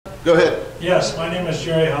Go ahead. Yes, my name is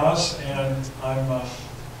Jerry Haas, and I'm a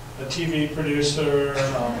TV producer.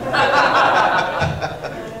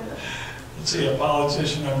 Let's see, a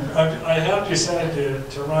politician. I have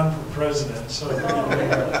decided to run for president, so if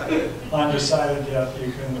you're undecided yet,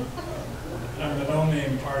 you can. I'm the No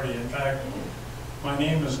Name Party. In fact, my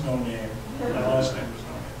name is No Name. My last name is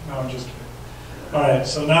No Name. No, I'm just kidding. All right,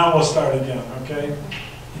 so now we'll start again, okay?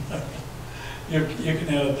 You can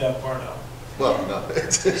edit that part out. Well, no.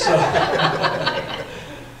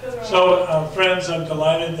 So, friends, I'm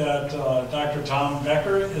delighted that Dr. Tom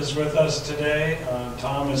Becker is with us today.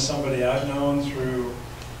 Tom is somebody I've known through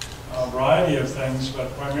a variety of things,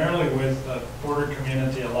 but primarily with the Border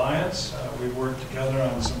Community Alliance. We've worked together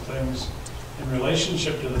on some things in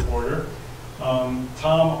relationship to the border. Tom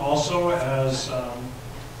also has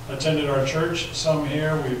attended our church some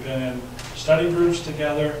here. We've been in study groups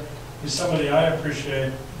together. He's somebody I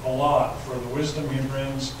appreciate a lot for the wisdom he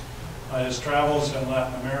brings, his travels in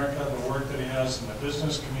Latin America, the work that he has in the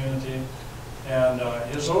business community, and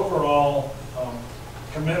his overall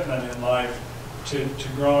commitment in life to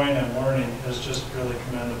growing and learning is just really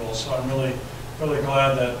commendable. So I'm really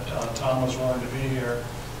glad that Tom was willing to be here.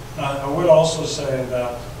 I would also say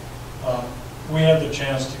that we had the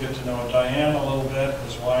chance to get to know Diane a little bit,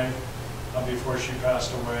 his wife, before she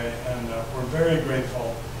passed away, and we're very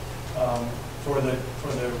grateful for the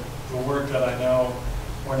work that I know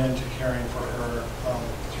went into caring for her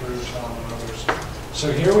through Tom and others.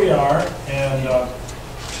 So here we are, and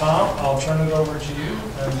Tom, I'll turn it over to you,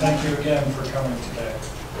 and thank you again for coming today.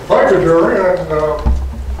 Thank you, Jerry, and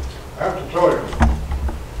I have to tell you,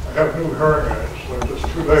 I have new hearing aids. They're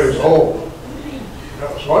just 2 days old.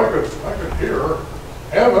 Yeah, so I could hear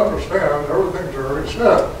and understand everything Jerry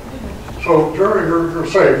said. So, Jerry, you're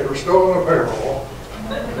safe. You're still in the payroll.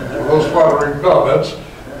 For those flattering comments.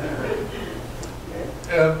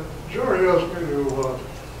 And Jerry asked me to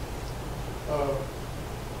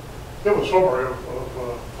give a summary of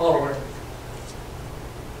following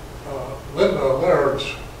Linda Laird's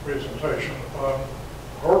presentation on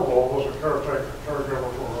her role as a caregiver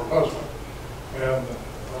for her husband. And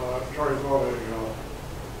Jerry thought a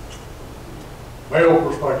male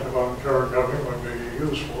perspective on caregiving would be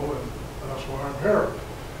useful, and that's why I'm here.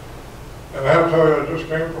 And I have to tell you, I just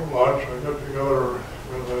came from lunch. I get together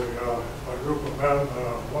with a group of men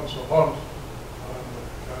once a month,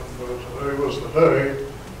 and today was the day,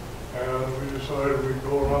 and we decided we'd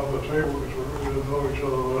go around the table because we really didn't know each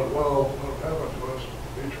other that well. What happened to us,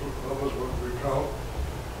 each of us would recount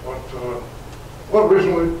what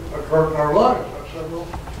recently occurred in our lives. I said, well,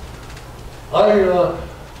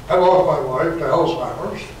 I lost my wife to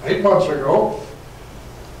Alzheimer's 8 months ago,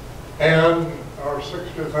 and our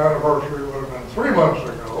 60th anniversary would have been 3 months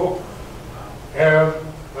ago, and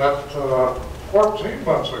that 14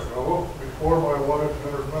 months ago, before my wife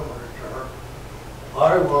entered memory care,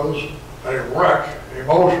 I was a wreck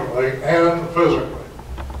emotionally and physically.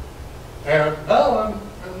 And now I'm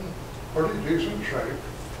in pretty decent shape,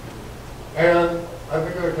 and I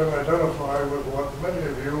think I can identify with what many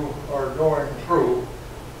of you are going through,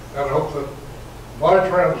 and hope that my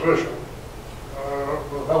transition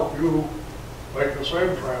will help you make the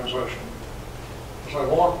same transition. As I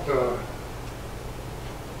walked,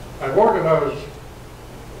 I've organized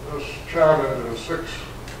this chat into 6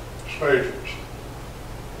 stages.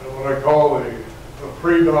 And what I call the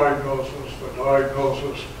pre-diagnosis, the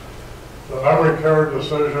diagnosis, the memory care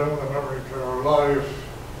decision, the memory care life,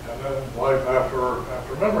 and then life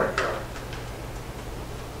after memory care.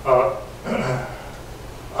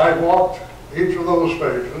 I walked each of those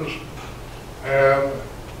stages, and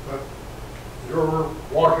you're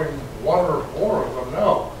walking one or more of them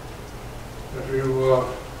now. If you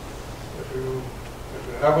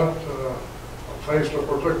haven't faced a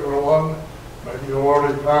particular one, maybe you've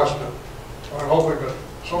already passed it. So I'm hoping that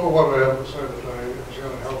some of what I have to say today is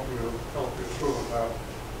going to help you through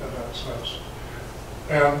in that sense.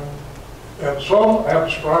 And in some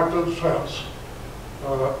abstracted sense, I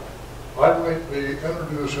might be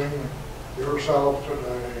introducing yourself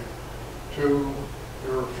today to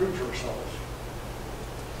your future self.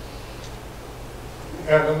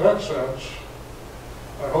 And in that sense,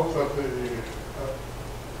 I hope that the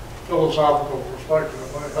philosophical perspective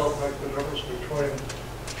might help make the difference between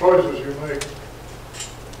choices you make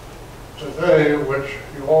today, which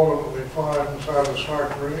you ultimately find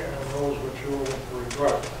satisfactory, and those which you will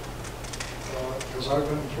regret. Because I've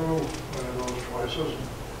been through many of those choices, and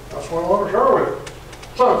that's what I want to share with you.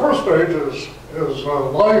 So the first stage is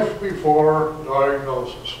life before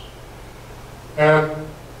diagnosis. And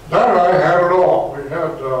Dad and I had it all. We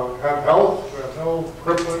had health, we had no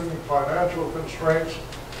crippling financial constraints,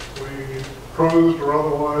 We cruised or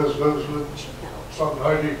otherwise visited some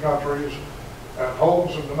 90 countries and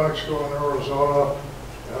homes in New Mexico and Arizona.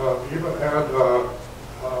 Even had a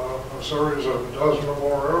series of a dozen or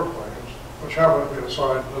more airplanes, which happened to be a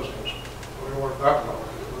side business. We weren't that known.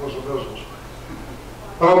 It was a business.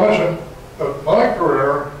 But I mentioned that my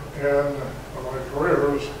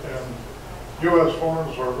careers in U.S.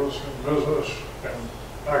 Foreign Service, in business, and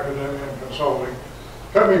academia and consulting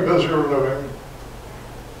kept me busier living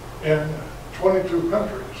in 22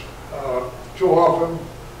 countries. Too often,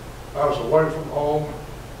 I was away from home.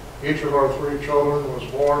 Each of our 3 children was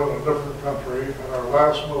born in a different country, and our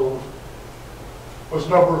last move was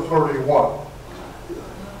number 31.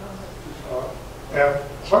 And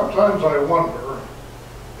sometimes I wonder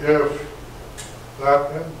if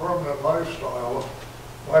that impermanent lifestyle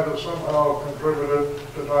might have somehow contributed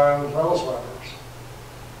to Diane's Alzheimer's.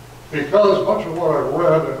 Because much of what I've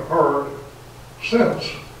read and heard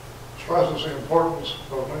since stresses the importance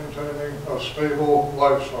of maintaining a stable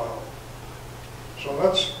lifestyle. So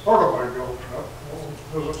that's part of my guilt trip.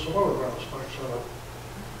 We'll visit some other aspects of it.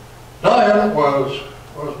 Diane was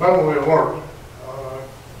mentally alert.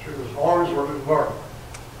 She was always ready to learn.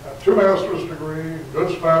 Had 2 master's degrees,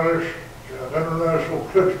 good Spanish. She had international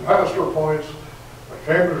master points, a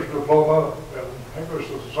Cambridge diploma in English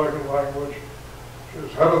as a second language. She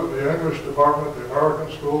was head of the English department at the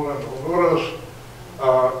American School in Honduras.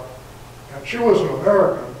 And she was an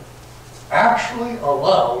American actually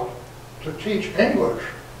allowed to teach English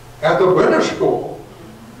at the British School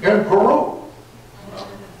in Peru.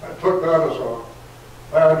 I took that as a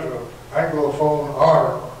badge of Anglophone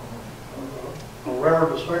honor, a rare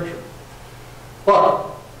distinction.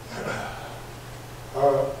 But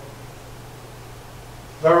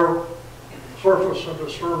there surfaced some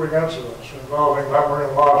disturbing incidents involving memory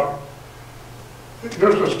and logic.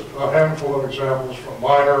 Here's just a handful of examples from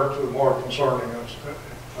minor to more concerning incidents.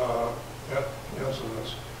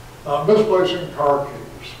 Misplacing car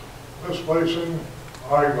keys, misplacing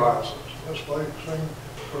eyeglasses, misplacing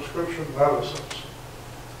prescription medicines.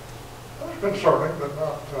 That's concerning, but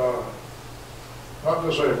not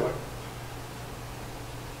disabling.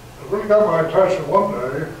 It really got my attention one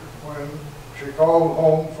day when she called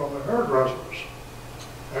home from the hairdressers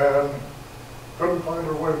and couldn't find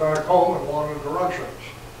her way back home and wanted directions.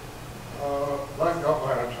 That got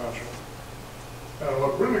my attention. And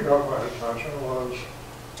what really got my attention was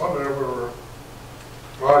one day we were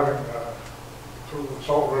driving through the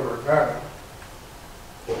Salt River Canyon,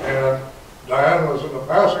 and Diane was in the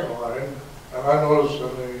passing lane, and I noticed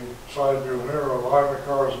in the side view mirror a line of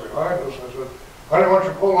cars behind us. I said, "Honey, why don't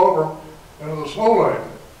you pull over into the slow lane?"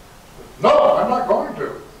 "No, I'm not going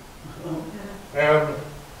to." And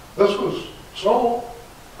this was so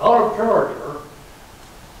out of character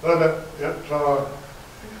that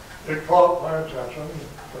it caught my attention,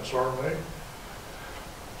 concerned me.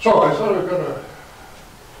 So I said I was going to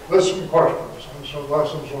list some questions and some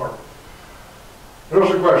lessons learned. Here's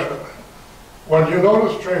a question. When you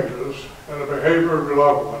notice changes in the behavior of your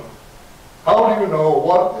loved one, how do you know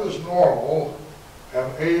what is normal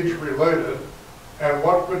and age-related and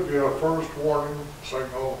what could be a first warning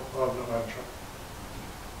signal of dementia?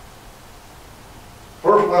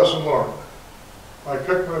 First lesson learned. I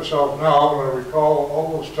kick myself now when I recall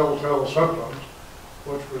all those telltale symptoms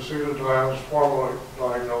which preceded Diane's formal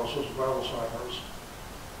diagnosis of Alzheimer's.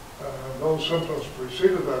 And those symptoms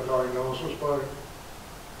preceded that diagnosis by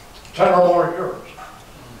 10 or more years.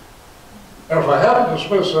 And if I hadn't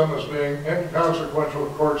dismissed them as being inconsequential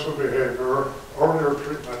quirks of behavior, earlier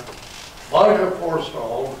treatment might have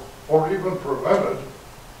forestalled or even prevented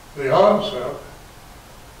the onset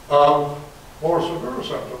of more severe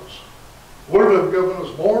symptoms. Would have given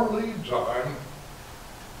us more lead time,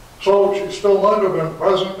 so she still might have been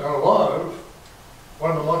present and alive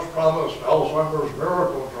when the much promised Alzheimer's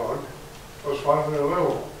miracle drug was finally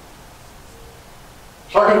available.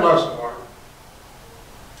 Second lesson learned.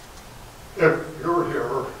 If you're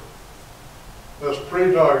here, this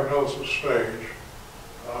pre-diagnosis stage,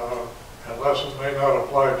 and lesson may not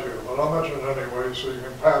apply to you, but I'll mention it anyway so you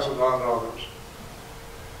can pass it on to others.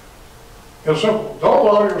 It's simple. Don't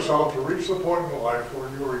allow yourself to reach the point in life where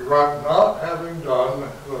you regret not having done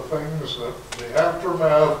the things that the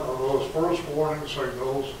aftermath of those first warning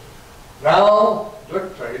signals now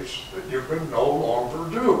dictates that you can no longer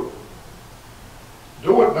do.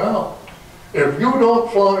 Do it now. If you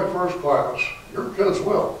don't fly first class, your kids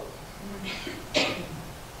will.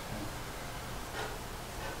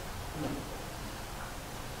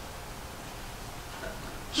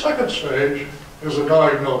 Second stage is a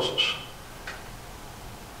diagnosis.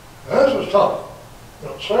 And this is tough. You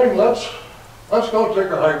know, saying let's let's go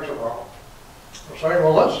take a hike tomorrow. Or saying,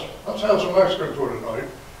 well, let's have some Mexican food tonight,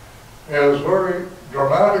 is very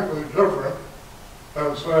dramatically different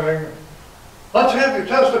than saying, let's have you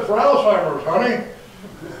tested for Alzheimer's, honey.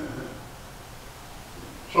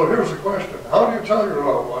 So here's the question. How do you tell your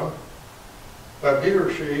loved one that he or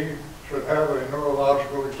she should have a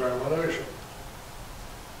neurological examination?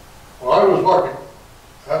 Well, I was lucky.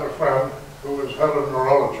 I had a friend who was head of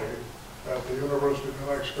neurology at the University of New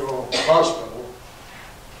Mexico Hospital,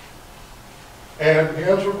 and he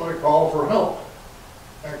answered my call for help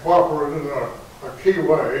and cooperated in a key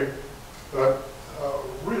way that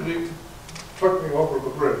really took me over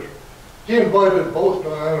the bridge. He invited both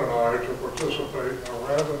Diane and I to participate in a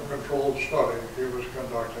random controlled study he was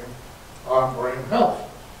conducting on brain health.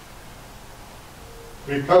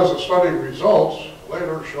 Because the study results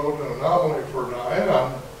later showed an anomaly for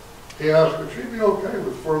Diane, he asked if she'd be okay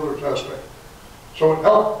with further testing. So it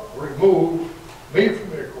helped remove me from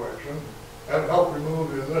the equation and helped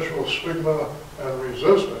remove the initial stigma and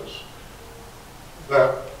resistance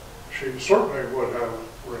that she certainly would have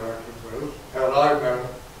reacted with had I been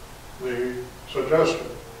the suggestion.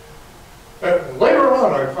 And later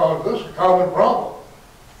on I found this a common problem,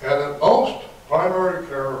 and that most primary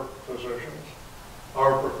care physicians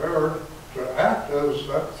are prepared to act as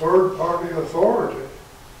that third-party authority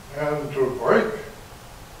and to break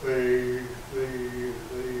the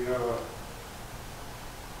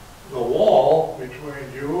wall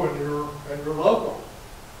between you and your loved one.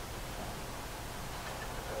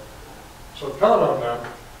 So count on them.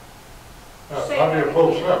 How do you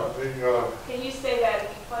post them? Can you say that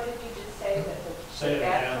again? What did you just say? Say it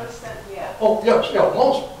that again. person? Yeah. Oh yes, yeah.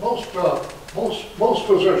 Most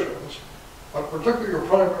physicians, but particularly your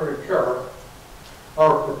primary care,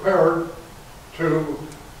 are prepared to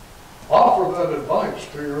offer that advice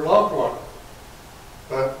to your loved one,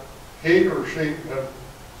 that he or she,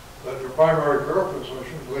 that your primary care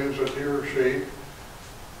physician believes that he or she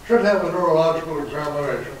should have a neurological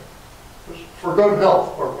examination, just for good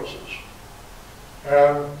health purposes.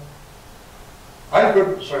 And I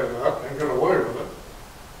couldn't say that and get away with it,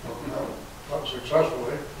 not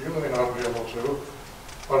successfully. You may not be able to,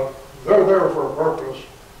 but they're there for a purpose,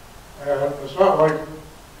 and it's not like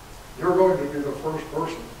you're going to be the first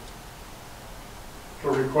person to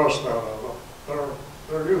request that of them.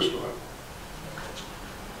 They're used to it.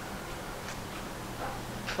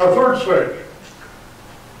 A third stage,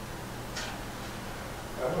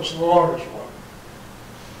 and this is the longest one.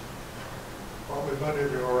 Probably many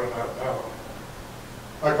of you are in that now.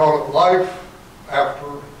 I call it life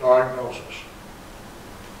after diagnosis.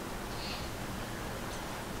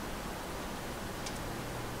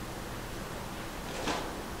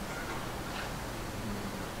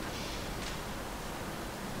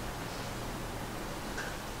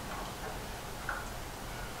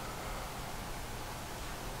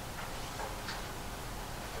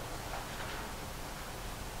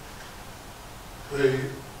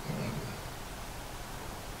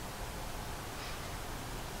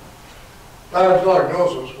 The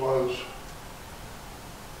diagnosis was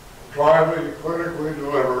dryly, clinically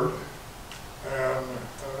delivered, and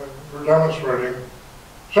we're demonstrating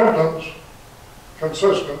symptoms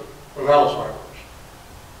consistent with Alzheimer's.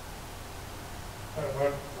 And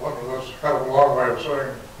that's kind of a long way of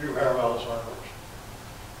saying you have Alzheimer's.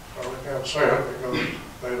 So we can't say it because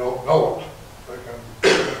they don't know it. They can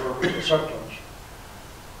interpret the symptoms.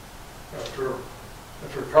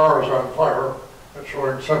 If your car is on fire, it's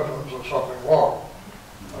showing symptoms of something wrong.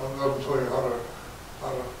 It doesn't tell you how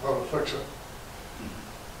to fix it.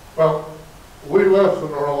 Well, we left the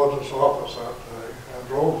neurologist's office that day and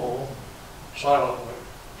drove home silently.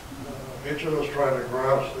 Each of us trying to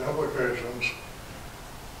grasp the implications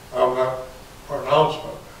of that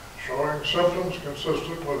pronouncement, showing symptoms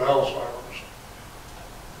consistent with Alzheimer's.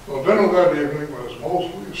 So dinner that evening was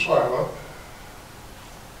mostly silent,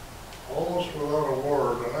 almost without a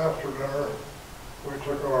word, and after dinner, we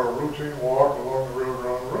took our routine walk along the Rio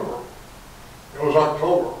Grande River. It was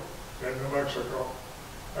October in New Mexico,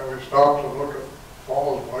 and we stopped to look at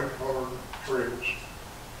fall of white-colored trees.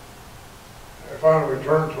 And finally we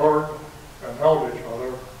turned toward and held each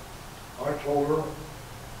other. I told her,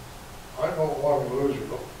 I don't want to lose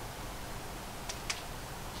you.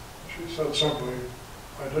 She said simply,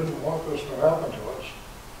 I didn't want this to happen to us.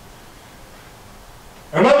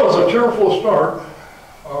 And that was a tearful start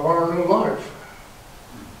of our new life.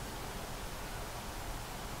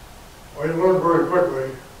 We learned very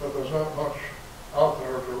quickly that there's not much out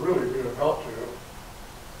there to really be of help to you.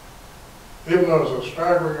 Even though there's a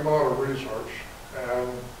staggering amount of research and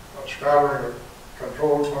a scattering of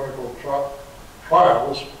controlled clinical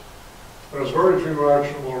trials, there's very few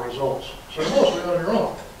actionable results. So you're mostly on your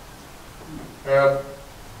own. And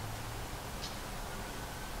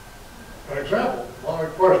an example, my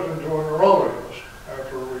question to a neurologist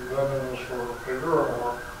after we've been in this for a year or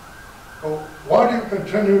more, well, why do you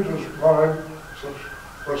continue to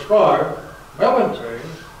prescribe memantine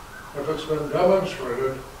if it's been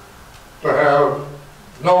demonstrated to have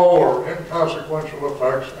no or inconsequential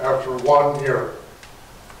effects after 1 year?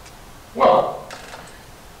 Well,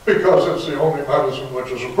 because it's the only medicine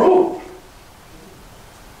which is approved.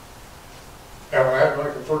 And I had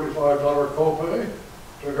like a $35 copay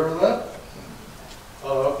to hear that.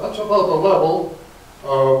 That's about the level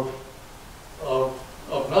of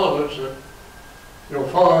knowledge that you'll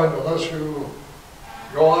find unless you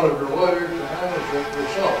go out of your way to manage it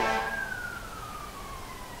yourself.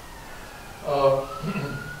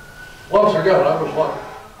 Once again, I was lucky.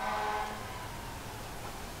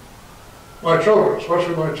 My children,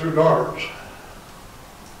 especially my 2 daughters,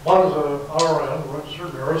 one is an RN,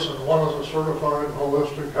 registered nurse, and one is a certified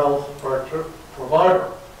holistic health practice provider.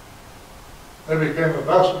 They became the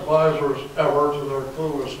best advisors ever to their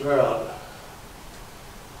clueless dad.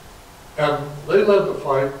 And they led the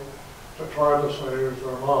fight to try to save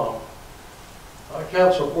their mom. I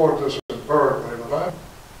can't support this empirically, but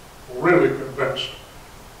I'm really convinced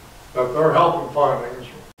that their health and findings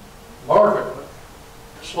markedly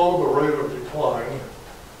slowed the rate of decline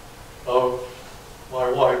of my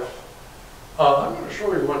wife. I'm going to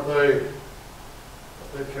show you what they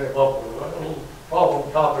came up with. I had a little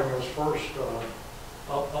problem copying this first.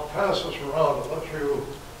 I'll pass this around and let you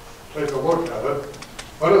take a look at it.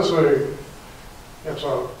 But it's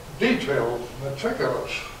a detailed,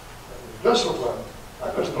 meticulous, discipline.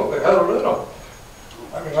 I just know they had it in them.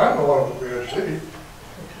 I mean, I'm the one with a PhD.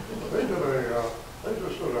 They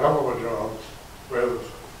just did a hell of a job with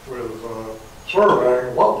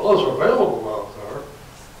surveying what was available out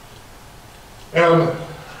there. And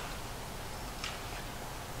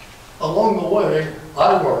along the way, I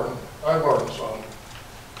learned some.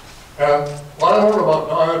 And when I learned about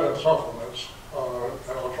diet and supplements,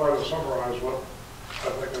 and I'll try to summarize what I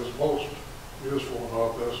think is most useful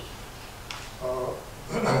about this,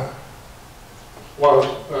 was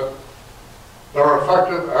that they're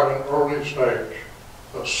effective at an early stage.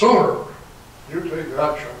 The sooner you take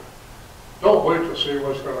action, don't wait to see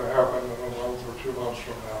what's going to happen in a month or 2 months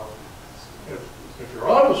from now. If you're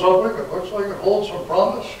onto something that looks like it holds some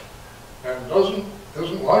promise and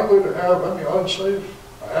isn't likely to have any unsafe,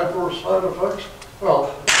 adverse side effects,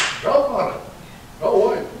 well, jump on it. Don't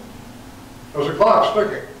wait. There's a clock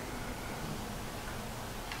ticking.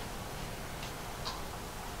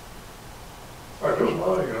 All right, here's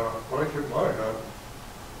what I keep in my head.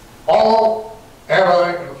 All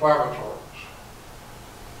anti-inflammatories,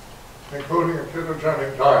 including a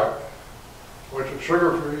ketogenic diet, which is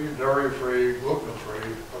sugar-free, dairy-free,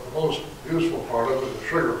 gluten-free, but the most useful part of it is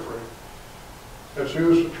sugar-free. It's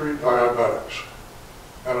used to treat diabetics.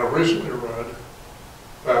 And I recently read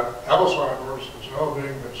that Alzheimer's is now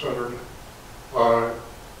being considered by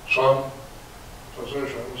some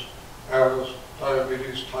physicians as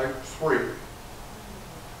diabetes type 3.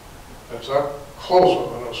 It's that close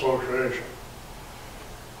of an association.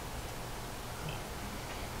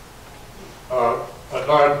 A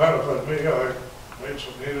diet benefited me. I made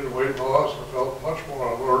some needed weight loss. I felt much more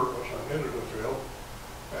alert, which I needed to feel,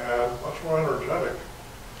 and much more energetic.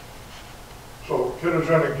 So,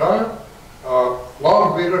 ketogenic diet,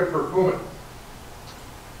 long beta curcumin.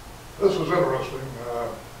 This is interesting.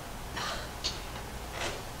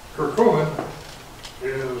 Curcumin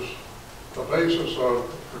is the basis of,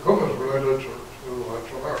 curcumin is related to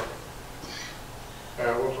turmeric.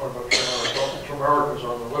 And we'll talk about turmeric. Turmeric is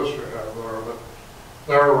on the list you have there, but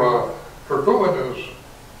curcumin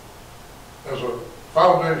is a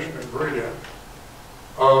foundation ingredient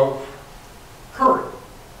of curry.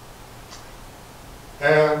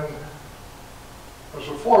 And there's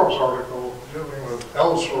a Forbes article dealing with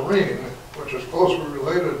L-serine, which is closely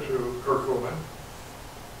related to curcumin.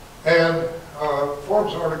 And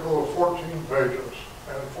Forbes article of 14 pages.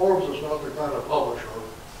 And Forbes is not the kind of publisher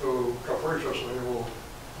who capriciously will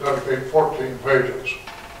dedicate 14 pages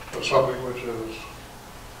to something which is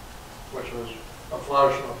a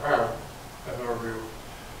flash in the pan, in their view.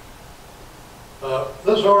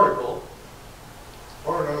 This article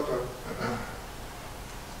pointed out that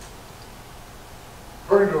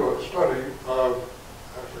according to a study of,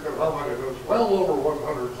 I forget how many, it was well over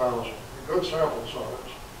 100,000, a good sample size.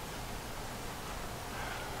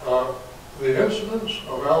 The incidence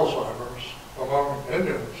of Alzheimer's among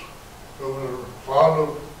Indians who are fond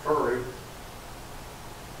of curry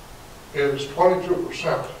is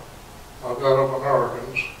 22%. that of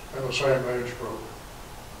Americans in the same age group.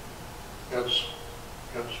 It's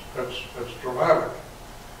dramatic.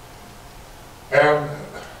 And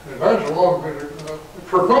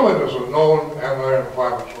curcumin is a known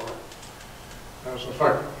anti-inflammatory. And it's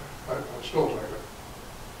effective. I still take it.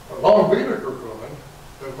 But long beta curcumin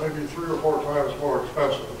is maybe 3 or 4 times more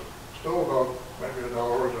expensive, still about maybe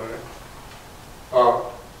 $1 a day.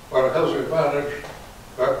 But it has the advantage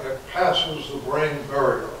that it passes the brain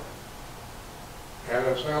barrier, and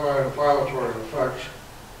its anti-inflammatory effects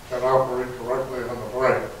can operate directly on the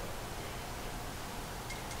brain.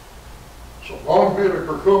 So long beta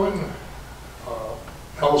curcumin,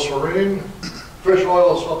 L-serine, fish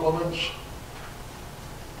oil supplements,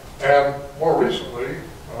 and more recently,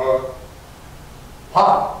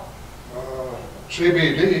 pot,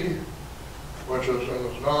 CBD, which is in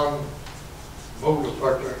its non-mood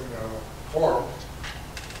affecting form.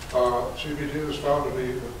 CBD is found to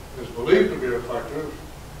be, is believed to be effective,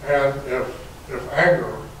 and if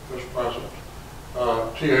anger is present,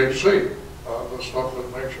 THC, the stuff that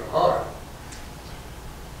makes you high.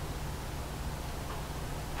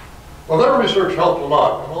 Well, their research helped a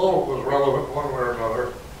lot, and all of it was relevant one way or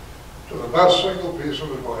another to the best single piece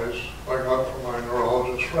of advice I got from my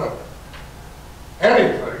neurologist friend.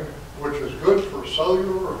 Anything which is good for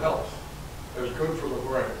cellular health is good for the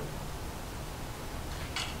brain.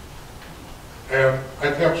 And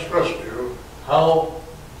I can't stress to you how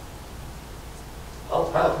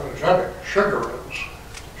pathogenic sugar is.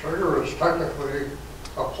 Sugar is technically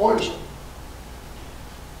a poison.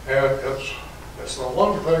 And it's the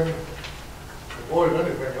one thing, avoid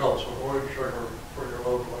anything else, avoid sugar for your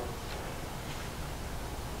loved one.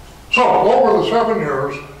 So, over the 7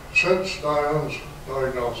 years since Diane's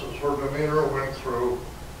diagnosis, her demeanor went through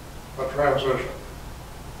a transition.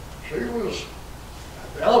 She was,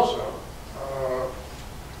 at the outset,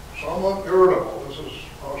 somewhat irritable. This is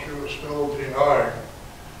how she was still denying.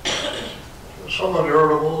 She was somewhat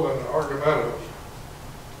irritable and argumentative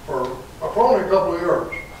for only a couple of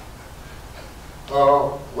years.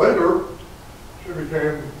 Later, she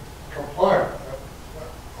became compliant,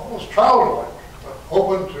 almost childlike, but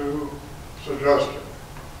open to suggestion.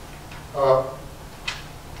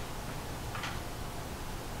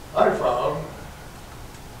 I found,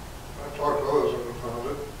 I talked to others who found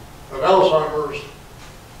it, that Alzheimer's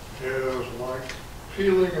is like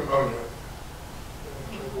peeling an onion.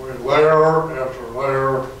 We layer after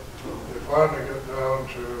layer, you finally get down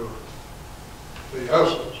to the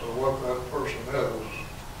essence of what that person is.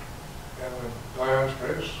 And in Diane's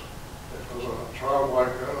case, it was a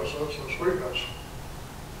childlike innocence and sweetness.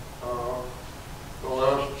 The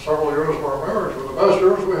last several years of our marriage were the best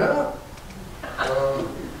years we had.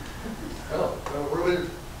 Yeah, it really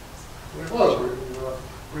was.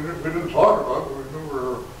 We didn't talk about it. We knew we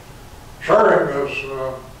were sharing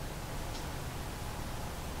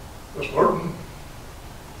this burden,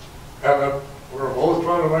 and that we were both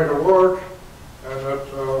trying to make it work, and that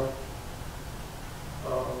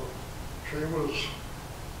she was.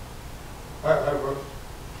 I have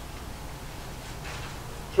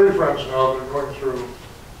 3 friends now that are going through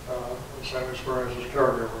the same experience as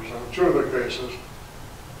caregivers, and 2 of the cases,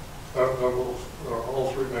 they're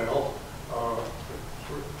all 3 male,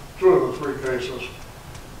 2 of the 3 cases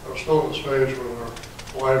are still at the stage where their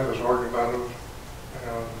wife is argumentative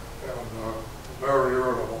and very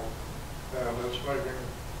irritable, and it's making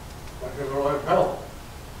their life hell.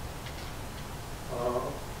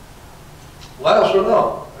 Last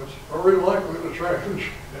enough, it's very likely to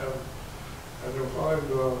change, and you'll find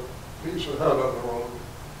peace ahead on the road.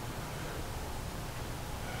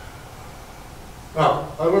 Now,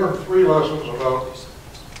 I learned 3 lessons about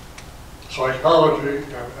psychology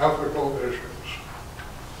and ethical issues.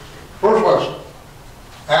 First lesson,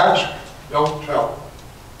 ask, don't tell.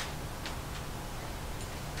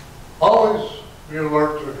 Always be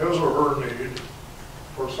alert to his or her need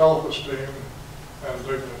for self-esteem and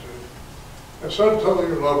dignity. Instead of telling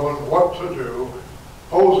your loved one what to do,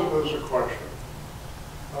 pose it as a question.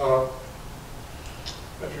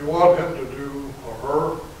 If you want him to do, or her,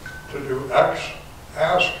 to do X,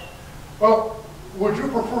 ask, well, would you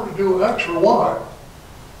prefer to do X or Y?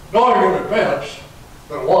 Knowing in advance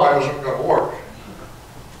that Y isn't going to work.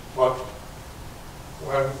 But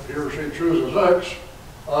when he or she chooses X,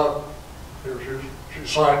 he or she's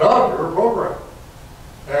signed on to your program.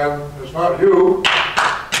 And it's not you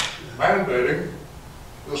mandating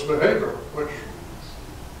this behavior, which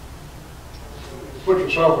you put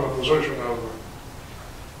yourself in a position of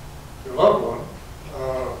your loved one.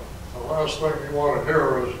 The last thing you want to hear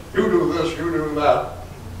is, you do this, you do that.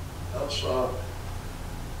 That's not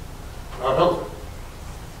healthy.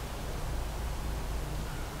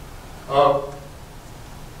 Uh,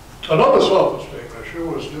 Another self-esteem issue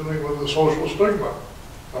was dealing with the social stigma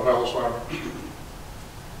of Alzheimer's.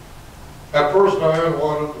 At first, Diane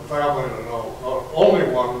wanted the family to know, only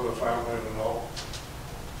wanted the family to know.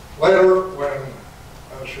 Later, when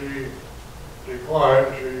she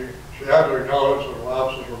declined, she had to acknowledge that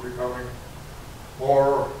lapses were becoming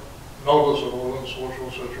more noticeable in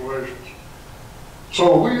social situations.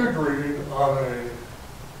 So we agreed on a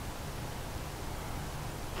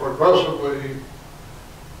progressively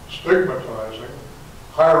stigmatizing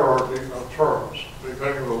hierarchy of terms,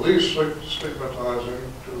 beginning the least stigmatizing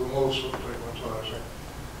to the most stigmatizing.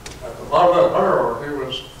 At the bottom of that hierarchy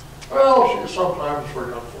was, well, she's sometimes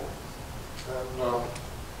forgetful.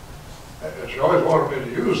 And she always wanted me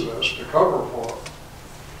to use this to cover for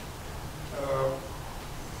her.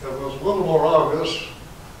 It was a little more obvious,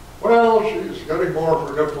 well, she's getting more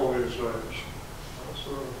forgetful these days. That's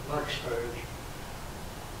the next stage.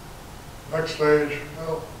 Next stage,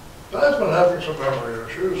 well, Dad's been having some memory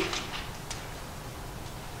issues.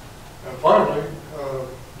 And finally,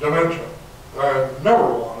 dementia. I never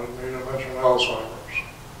wanted me to mention Alzheimer's.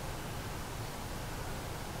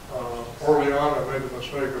 Early on, I made the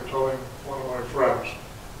mistake of telling one of my friends.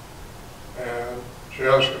 And she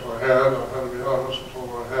asked if I had, and I had to be honest and told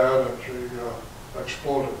her I had, and she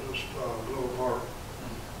exploded, just blew apart.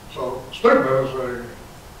 So stigma is as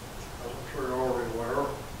I'm sure you're already aware,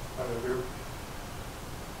 many of you,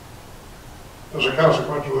 is a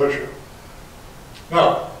consequential issue.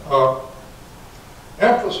 Now,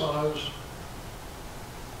 emphasize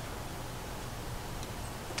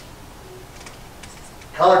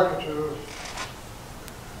cognitive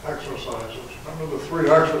exercises. Remember the 3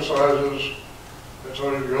 exercises that you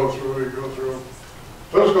go through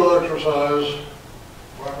physical exercise,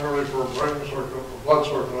 primarily for blood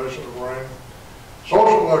circulation of the brain,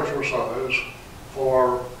 social exercise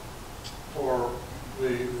for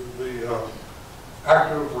the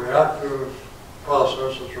active, reactive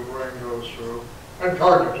process that your brain goes through, and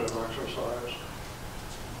cognitive exercise.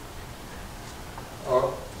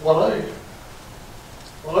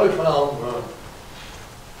 What I found,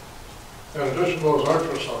 in addition to those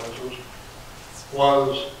exercises, was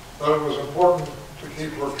that it was important to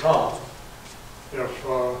keep her calm. If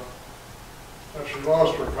she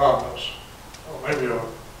lost her calmness, maybe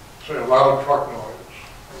say a loud truck noise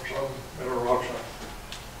or some interruption,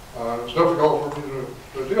 it was difficult for me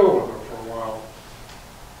to deal with her for a while.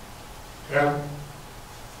 And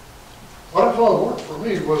what I found worked for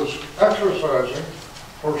me was exercising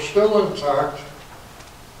for still intact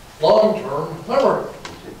long-term memory.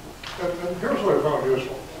 And here's what I found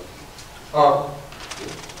useful.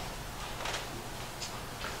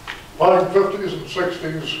 Playing 50s and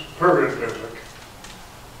 60s period music,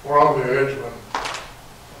 we're on the age when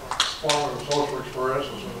formative social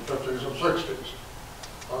experiences in the 50s and 60s.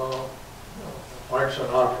 Frank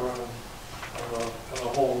Sinatra and a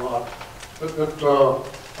whole lot. I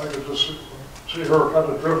could just see her kind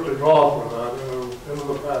of drifting off with that into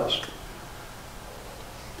the past.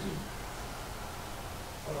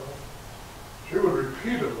 She would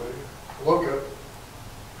repeatedly look at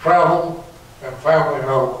travel and family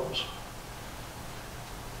albums.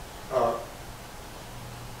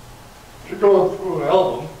 She'd go through an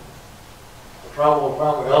album, a travel and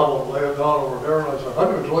family album, lay it down over there, and I said,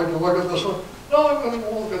 honey, would you like to look at this one? No, I'm going to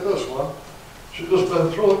look at this one. She'd just been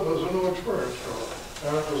through it, it was a new experience for her.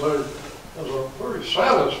 And it was a very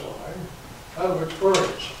satisfying kind of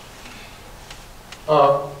experience.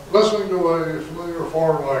 Listening to a familiar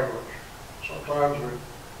foreign language. Sometimes we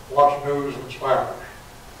watch news in Spanish,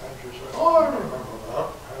 and she said, "Oh, I remember that,"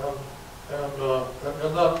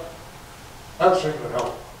 and that seemed to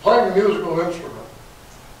help. Playing a musical instrument.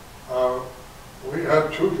 We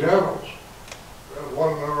had 2 pianos. We had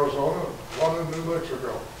one in Arizona and one in New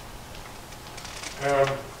Mexico. And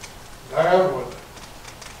Diane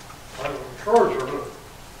I would encourage her to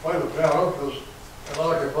play the piano because it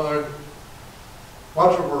occupied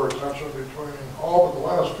much of her attention between all but the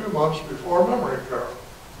last 2 months before memory care.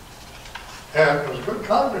 And it was a good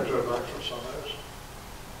cognitive exercise.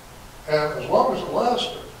 And as long as it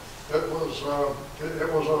lasted, it was a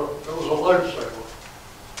lifesaver.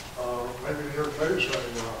 Maybe in your case, a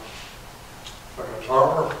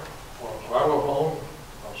guitar, or a xylophone,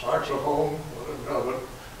 a saxophone, whatever,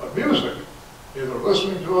 but music, either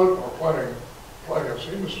listening to it or playing it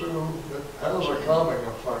seems it has a calming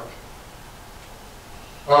effect.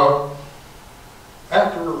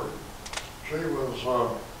 After she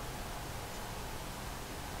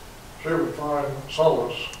would find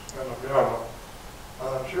solace in the piano,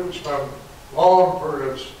 she would spend long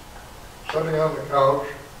periods sitting on the couch,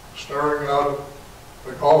 staring out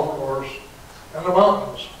the golf course, and the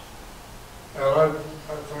mountains. And I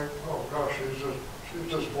think, oh gosh, she's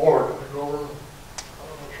just bored. And I go over on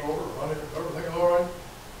the shoulder, honey, is everything all right?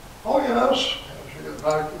 Oh yes. And she gets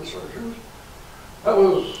back to the surgeons.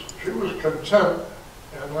 She was content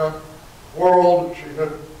in that world she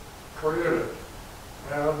had created.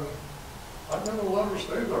 And I'm going to let her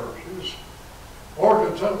stay there. She's more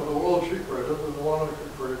content with the world she created than the one I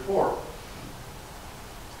could create for her.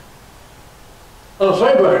 The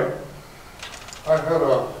same thing, I had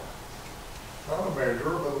not a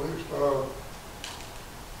major, but at least a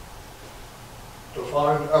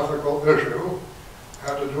defined ethical issue,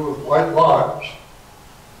 had to do with white lies.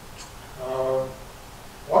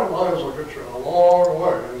 White lies will get you a long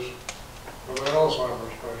ways with an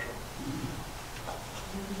Alzheimer's patient.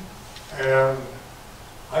 And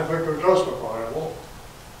I think they're justifiable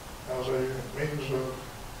as a means of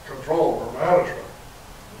control or management.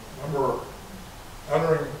 Remember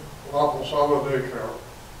entering La Posada daycare,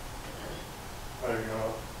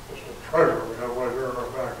 just a treasure we have right here in our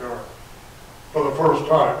backyard, for the first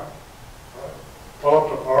time. Pull up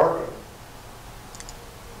to park and,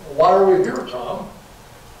 why are we here, Tom?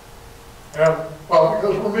 And, well,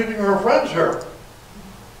 because we're meeting our friends here.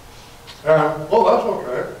 And, oh, that's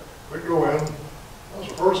okay. We go in. That was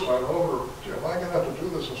the first time over. Gee, am I going to have to do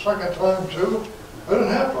this a second time, too? I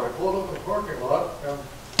didn't have to. I pulled up in the parking lot, and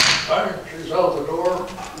bang, she's out the door.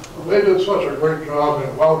 They did such a great job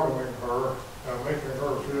in welcoming her and making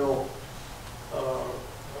her feel,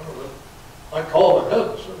 I called ahead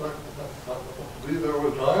and said, I believe there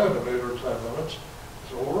was Diane in 8 or 10 minutes.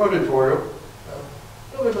 So we're ready for you. And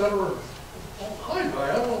really met her. Oh, hi,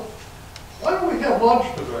 Diane. Well, why don't we have lunch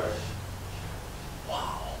today?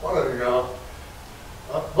 Wow, what a,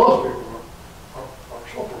 those people are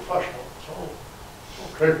so professional, so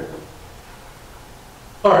capable.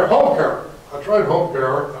 All right, home care. I tried home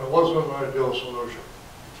care, and it wasn't an ideal solution.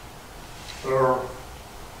 I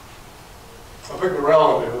think the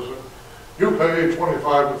reality is that you pay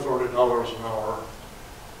 $25 to $30 an hour,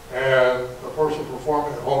 and the person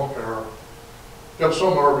performing the home care gets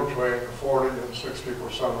somewhere between 40 and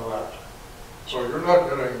 60% of that. So you're not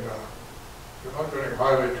getting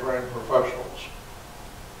highly trained professionals.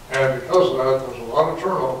 And because of that, there's a lot of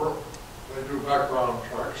turnover. They do background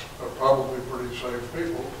checks. They're probably pretty safe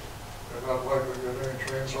people. They're not likely to get any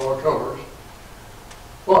chainsaw killers.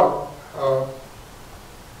 But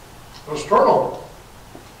there's turnover.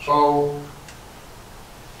 So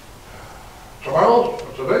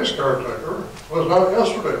today's caretaker was not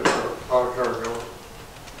yesterday's caregiver.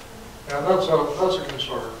 And that's a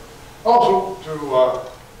concern. Also,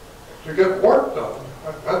 to get work done,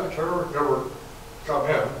 I had the caregiver come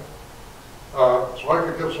in so I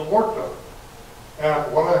could get some work done.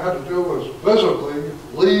 And what I had to do was visibly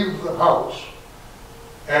leave the house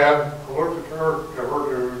and alert the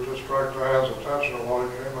caregiver to distract Diane's attention while he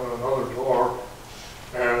came in another door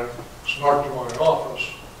and snuck to my office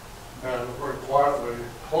and very quietly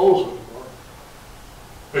close the door.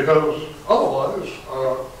 Because otherwise,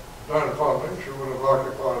 Diane found me, she would have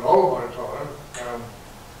occupied all of my time, and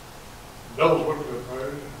bills wouldn't get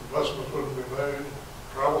paid, investments wouldn't be made,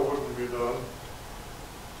 travel wouldn't be done.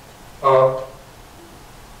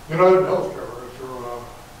 United Healthcare, if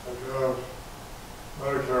you have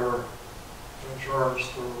Medicare insurance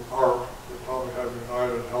through ARP, you probably have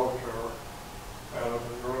United Healthcare. And if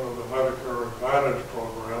you're under the Medicare Advantage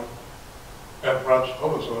program, and perhaps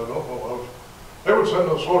others that I don't know of, they would send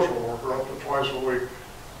a social worker up to twice a week.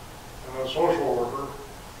 And a social worker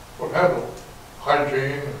would handle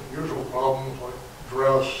hygiene, usual problems like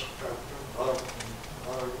dress,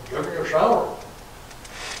 and giving a shower.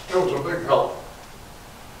 It was a big help.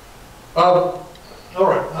 All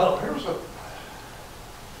right, now here's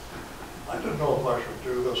I didn't know if I should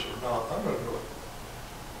do this or not. I'm going to do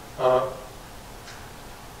it.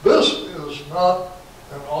 This is not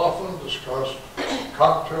an often discussed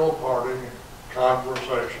cocktail party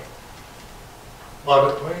conversation,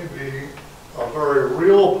 but it may be a very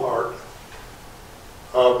real part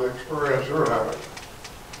of the experience you're having.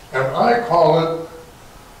 And I call it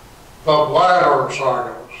the bladder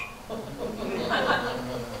sagas.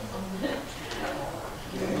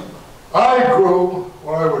 I grew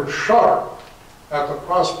when I would shudder at the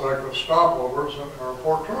prospect of stopovers in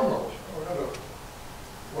airport terminals.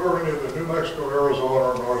 We're in either New Mexico, Arizona,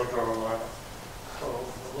 or North Carolina. So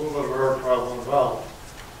a little bit of air travel involved.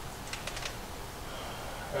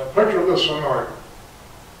 And picture this scenario.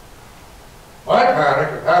 My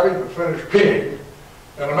panic of having to finish peeing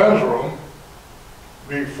in a men's room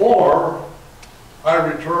before I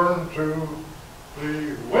return to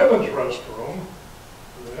the women's restroom,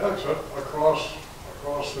 the exit across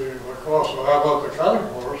across the athletic county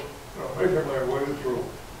course, making my way through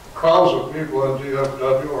crowds of people in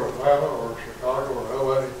DFW or Atlanta or Chicago or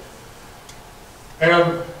LA.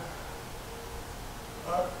 And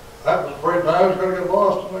that was afraid I was going to get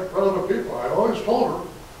lost in that crowd of people. I always told her,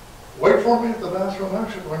 wait for me at the bathroom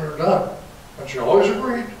exit when you're done. And she always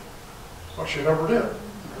agreed, but she never did,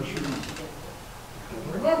 because she didn't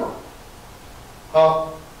remember.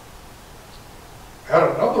 Had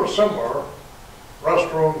another similar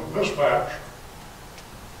restroom mismatch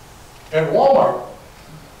in Walmart.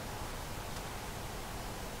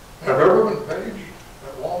 Have you ever been paged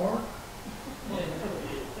at Walmart?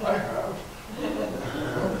 I have.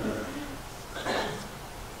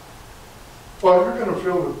 Well, you're going to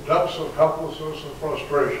feel the depths of helplessness and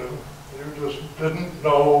frustration you just didn't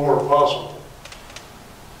know were possible.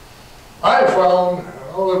 I found,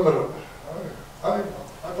 I'll admit it, I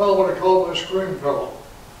found what I called my scream pillow.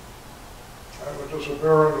 I would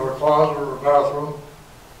disappear into a closet or a bathroom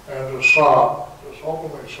and just sob, just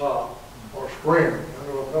openly sob, or scream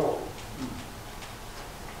into a pillow.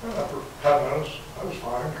 And after 10 minutes, I was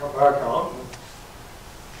fine, come back out, and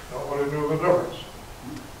nobody knew the difference.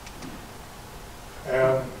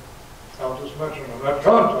 And I'll just mention in that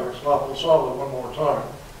context, I'll solve it one more time.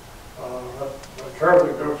 That care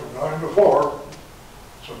they do from 9 to 4,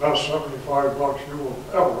 it's the best $75 you will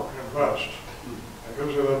ever invest. It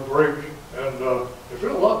gives you that break, and you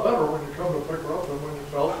feel a lot better when you come to pick her up than when you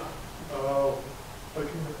felt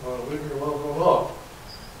leaving your loved one off.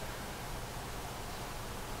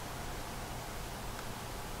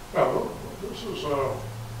 Now, this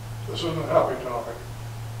isn't a happy topic.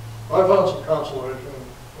 I found some consolation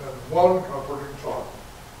in one comforting thought,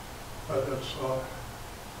 that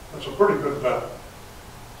it's a pretty good bet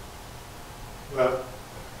that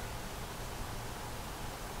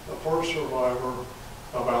the first survivor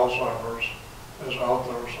of Alzheimer's is out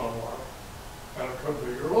there somewhere, and it could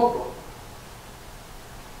be your loved one.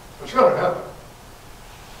 It's going to happen,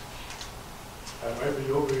 and maybe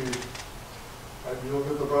you'll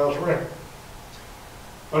get the brass ring.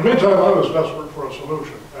 But meantime, I was desperate for a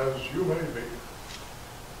solution, as you may be.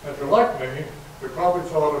 If you're like me, you probably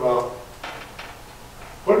thought about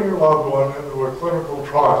putting your loved one into a clinical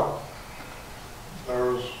trial.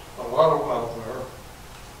 There's a lot of them out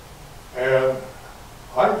there. And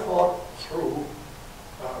I thought through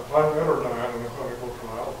time Interdyne in a clinical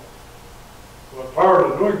trial. But prior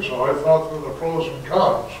to doing so, I thought through the pros and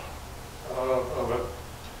cons of it.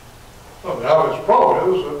 Well, the obvious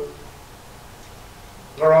pro is that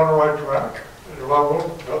they're on the right track, and your loved one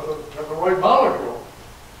got the right molecule,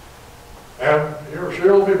 and he or she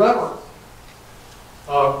will be better.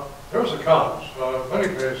 Here's the cons. In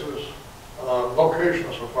many cases, location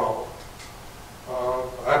is a problem.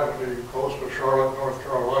 I happen to be close to Charlotte, North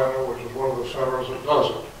Carolina, which is one of the centers that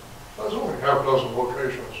does it. There's only half a dozen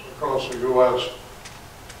locations across the U.S.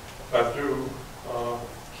 that do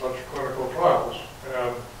such clinical trials.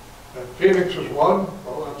 And Phoenix is one.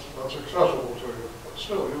 Well, that's accessible to you. But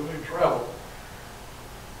still, you'll need travel.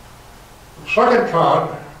 The second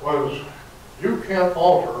con was you can't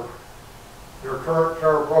alter your current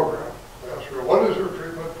care program. They ask you, what is your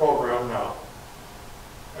treatment program now?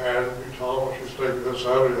 And you tell them she's taking this,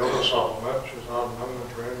 that, or the other supplement. She's on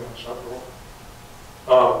Methodist, etc.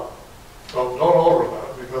 So don't alter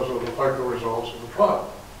that because it will affect the results of the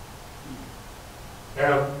trial.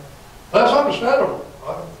 And that's understandable.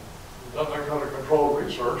 I've done that kind of controlled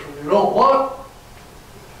research, and you don't want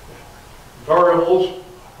variables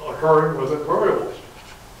occurring within variables.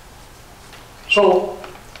 So,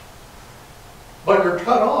 but you're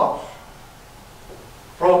cut off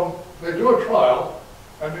from, they do a trial,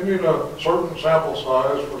 and you need a certain sample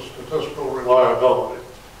size for statistical reliability.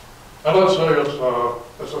 And let's say it's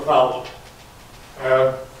 1,000.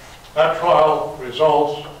 And that trial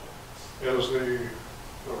results is the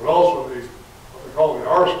results of what they call the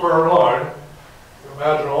R-squared line. You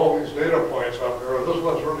imagine all these data points up there. This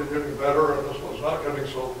one's really getting better, and this one's not getting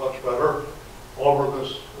so much better over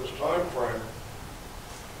this time frame.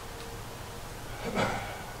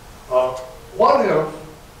 What if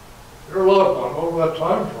your loved one over that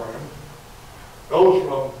time frame goes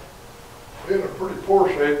from being in pretty poor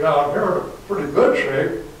shape down here to pretty good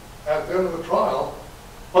shape at the end of the trial,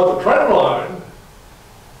 but the trend line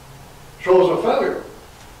shows a failure?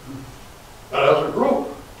 That as a group,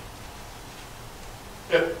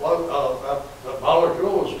 that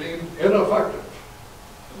molecule was deemed ineffective.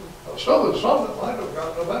 Still, there's some that might have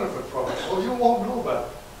gotten a benefit from it. Well, you won't know that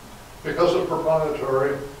because of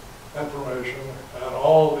proprietary information and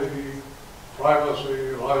all the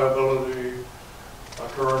privacy, liability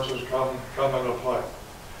occurrences come into play.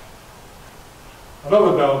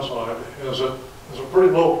 Another downside is that there's a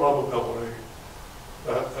pretty low probability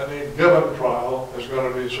that any given trial is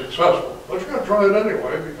going to be successful. But you're going to try it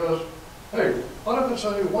anyway because, hey, what if it's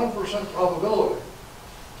only 1% probability?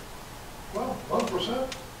 Well, 1%,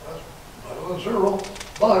 that's better than 0,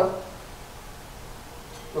 but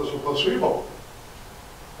there's a placebo.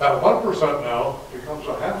 That 1% now becomes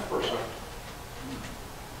a 0.5%.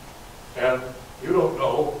 And you don't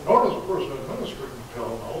know, nor does the person administering the pill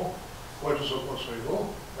know, which is a placebo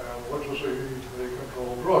and which is a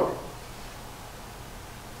controlled drug.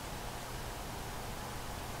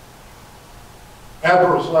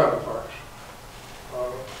 Adverse side effects.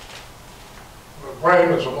 The brain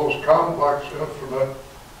is the most complex instrument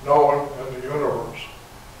known in the universe.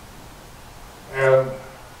 And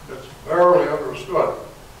it's barely understood.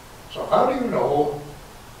 So how do you know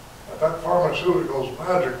that that pharmaceutical's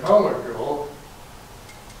magic molecule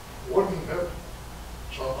wouldn't hit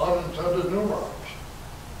some unintended neurons?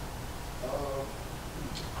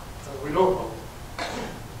 And we don't know.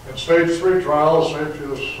 In stage 3 trials, safety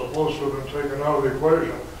is supposed to have been taken out of the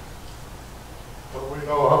equation. But we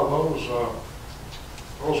know how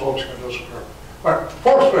those hopes can disappear. All right,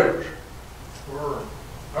 4th stage.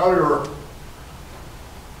 Now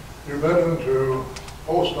you've been into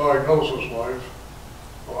post-diagnosis life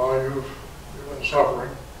while you've been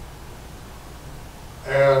suffering.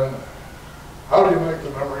 And how do you make the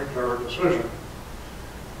memory care decision?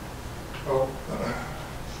 So,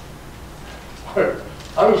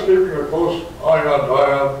 I was keeping a close eye on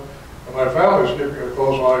Diane, and my family's keeping a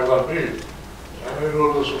close eye on me. And they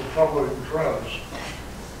noticed some troubling trends.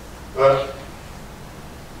 That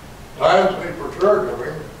Diane's need for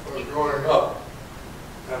caregiving was going up,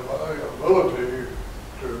 and my ability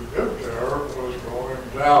to give care was going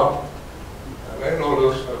down. And they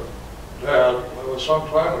noticed that, Dad, that was some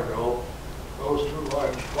time ago, those two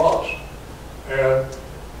lines crossed. And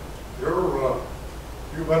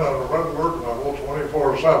you've been on a red alert level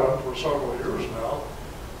 24/7 for several years now,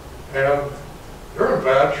 and you're in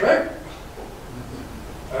bad shape.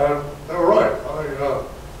 And they were right.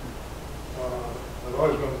 I've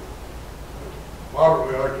always been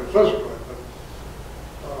moderately active physically, but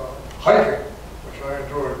hiking, which I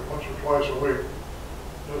enjoy once or twice a week,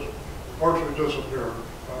 just virtually disappeared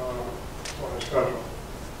on my schedule.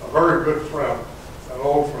 A very good friend, an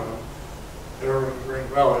old friend, here in the Green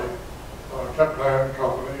Valley, kept Diane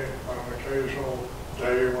company on an occasional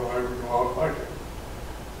day when I would go out hiking.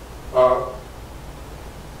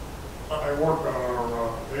 I work on our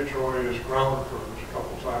HOA's ground crews a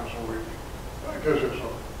couple times a week. That gives you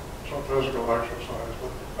some physical exercise,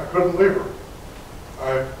 but I couldn't leave her.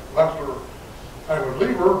 I left her, I would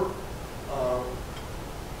leave her.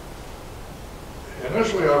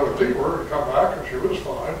 Initially I would leave her and come back and she was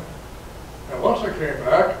fine. And once I came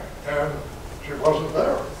back and she wasn't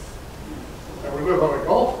there. And we live on a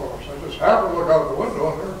golf course. I just happened to look out the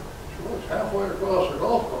window and there she was halfway across the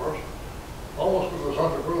golf course, almost to the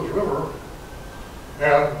Santa Cruz River.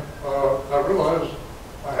 And I realized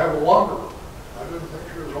I have a wanderer. I didn't think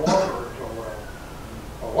she was a wanderer until then.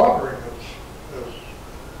 Wandering is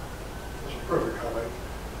a perfect headache.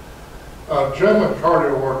 Gym and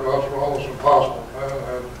cardio workouts were almost impossible. I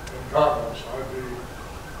had incontinence.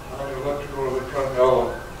 I'd let you go to the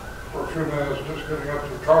treadmill for a few minutes just getting up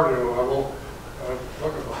to cardio level. I'd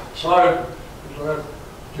look at the side and said,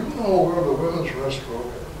 do you know where the women's restroom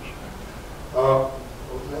is? Well,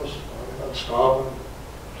 yes, I'd stop and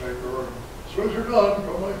take her, and as soon as you're done,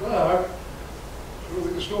 come right back through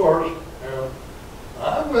these doors, and I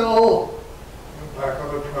will get back on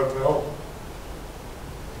the treadmill,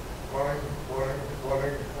 running.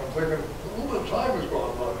 I'm thinking, a little bit of time has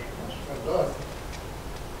gone by, she must have been done.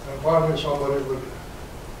 And finally somebody would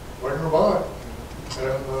bring her by.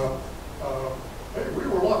 And hey, we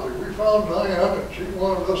were lucky. We found Diane and she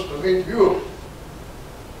wanted us to meet you.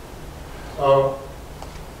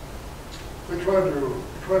 We tried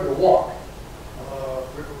to walk.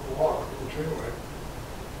 We would walk routinely,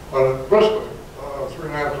 but briskly,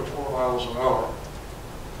 3.5 to 4 miles an hour.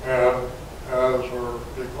 And as her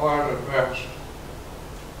decline advanced,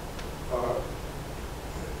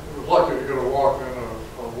 it was lucky to get a walk in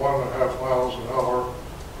of 1.5 miles an hour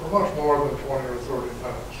for much more than 20 or 30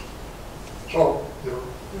 minutes. So your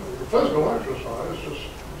physical exercise just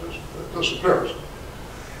disappears.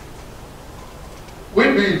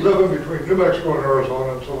 We'd be living between New Mexico and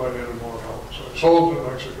Arizona until I needed more help. So I sold New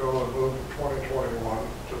Mexico and moved in 2021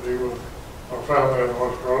 to be with our family in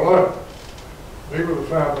North Carolina. Being with the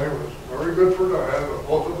family was very good for Diane, but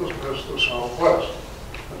both of us missed the Southwest.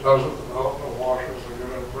 It doesn't, the mountain of washes that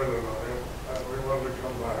get imprinted on you, and we wanted to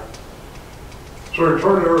come back. So we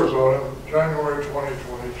returned to Arizona, and January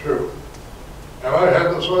 2022. And I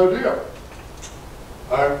had this idea.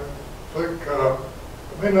 I think I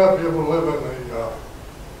may not be able to live in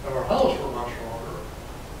our house for much longer,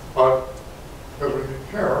 but because we need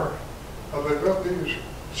care, they've got these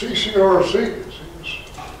CCRCs, these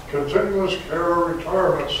continuous care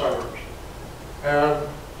retirement centers. And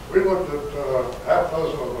we looked at half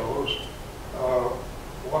dozen of those,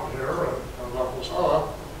 one here in Appalachia,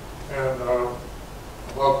 and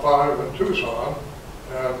about 5 in Tucson,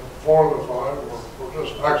 and 4 of the 5 were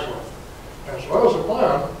just excellent. And so as a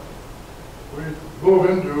plan, we move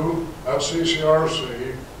into a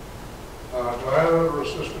CCRC, Diana under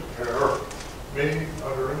assisted care, me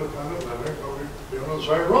under independent living, but we'd be in the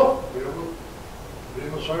same room, be able to be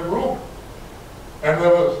in the same room. And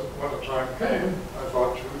then when the time came, I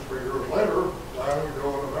thought 2, 3 years later, Diana would go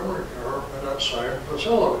into memory care in that same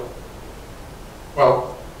facility.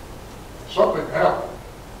 Well, something happened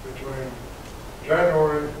between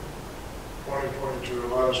January 2022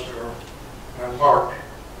 last year and March.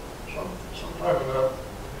 Sometime in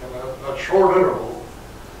that short interval,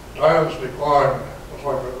 Diane's decline was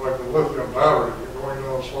like a lithium battery. You're going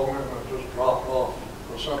down slowly and it just dropped off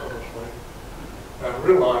precipitously. And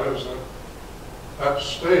realized that that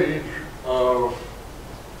stage of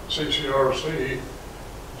CCRC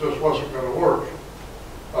just wasn't going to work.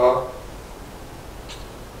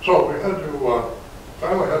 So we had to,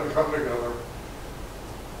 family had to come together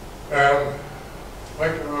and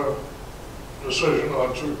make a decision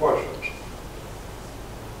on 2 questions.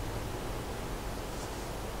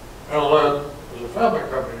 And as a family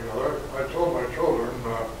coming together, I told my children,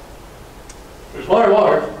 she's my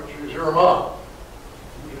wife, but she's your mom.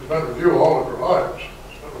 She's been with you all of her lives.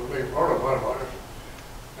 She's been with me part of my life.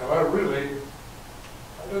 And I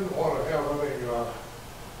didn't want to have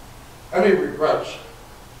any regrets.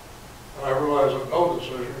 And I realized that no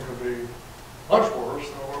decision could be much worse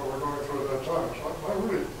than what we're going through at that time. So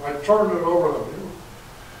I turned it over to them.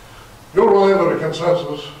 You arrive at a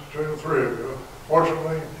consensus between the 3 of you.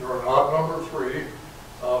 Fortunately, you're not number 3.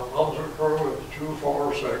 Mums occur with 2, 4,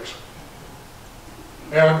 or 6.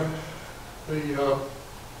 And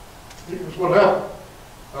here's what happened.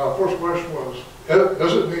 First question was,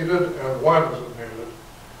 is it needed and when is it needed?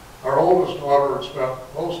 Our oldest daughter had spent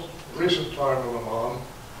most recent time with a mom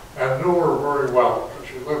and knew her very well because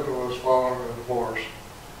she lived with us following the divorce.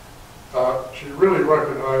 She really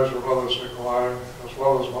recognized her mother's decline as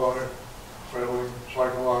well as my failing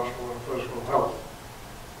psychological and physical health.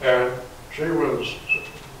 And she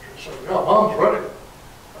said, yeah, Mom's ready.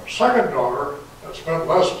 Our second daughter had spent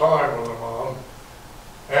less time with her mom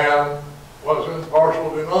and was in partial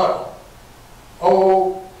denial.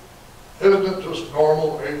 Oh, isn't it just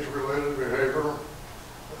normal age-related behavior?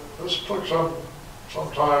 This took some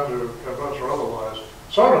time to convince her otherwise.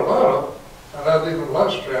 So did Lana, and had even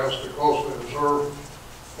less chance to closely observe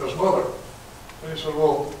his mother. And he said,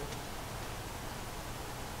 well,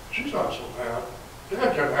 she's not so bad.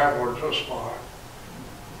 Dad can handle her just fine.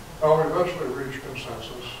 Well, we eventually reached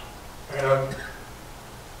consensus and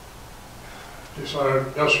decided,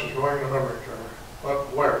 yes, she's going to memory care,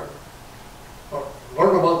 but where? Well,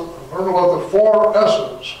 learn about the 4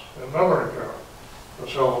 S's in memory care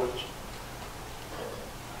facilities.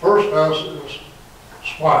 First S is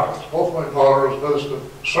smiles. Both my daughters visited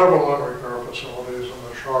several memory care facilities in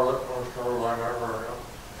the Charlotte, North Carolina area.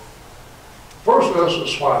 First S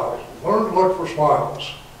is smiles. Learn to look for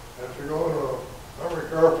smiles. If you go to a memory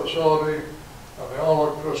care facility and they all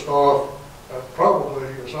look pissed off, that probably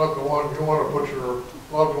is not the one you want to put your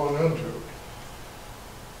loved one into.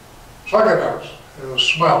 Second S is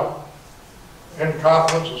smell.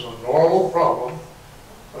 Incontinence is a normal problem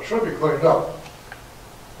that should be cleaned up.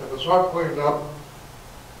 If it's not cleaned up,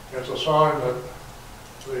 it's a sign that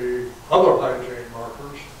the other hygiene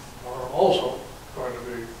markers are also going to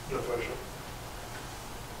be deficient.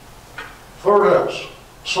 Third S,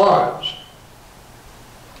 signs.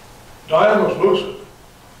 Diane was lucid,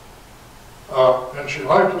 and she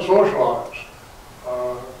liked to socialize.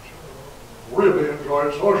 She really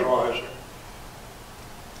enjoyed socializing.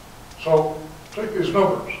 So take these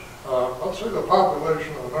numbers. Let's say the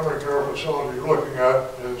population of the memory care facility you're looking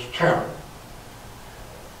at is 10.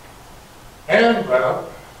 And that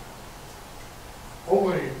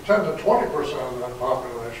only 10 to 20% of that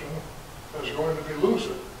population is going to be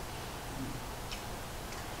lucid.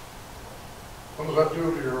 What does that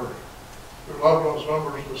do to your loved one's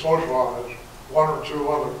numbers to socialize 1 or 2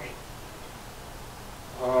 others?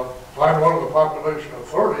 Find one of the population of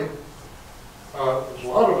 30, there's a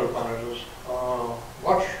lot of advantages,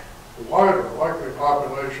 much wider likely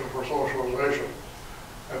population for socialization.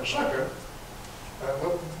 And second,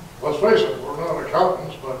 and let's face it, we're not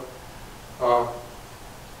accountants, but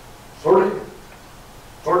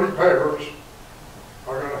 30 payers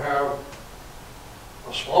are going to have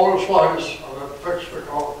a smaller slice of that fixed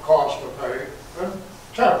cost to pay than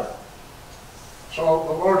 10. So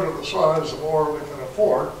the larger the size, the more they can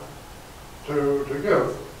afford to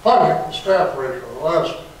give. Finally, the staff ratio,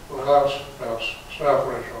 the last staff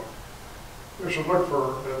ratio. You should look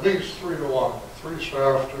for at least 3 to 1, 3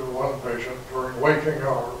 staff to 1 patient during waking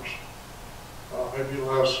hours, maybe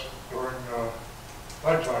less during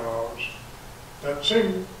nighttime hours. It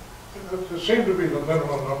seemed to be the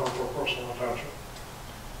minimum number for personal attention.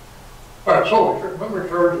 All right, so the memory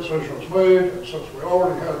care decision was made, and since we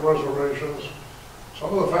already had reservations,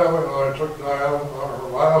 some of the family and I took Diane on her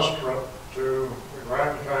last trip to the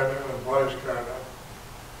Grand Canyon and Bryce Canyon.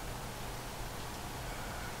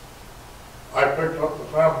 I picked up the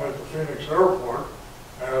family at the Phoenix airport,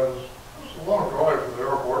 and it's a long drive from the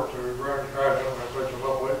airport to Grand Canyon. I picked them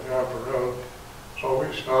up late in the afternoon, so we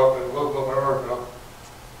stopped at Little America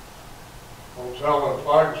Hotel in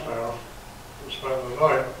Flagstaff to spend the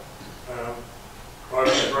night and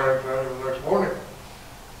drive to Grand Canyon the next morning.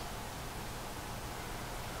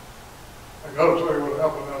 I got to tell you what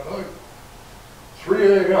happened that night.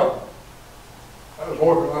 3 a.m. I was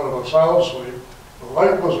woken out of a sound sleep. The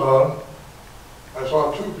light was on. I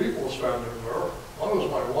saw 2 people standing there. One was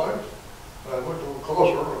my wife, and I looked a little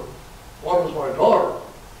closer, and one was my daughter.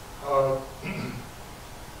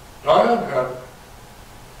 Diane had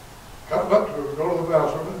gotten up to go to the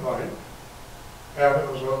bathroom at night, and it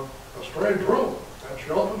was a strange room, and she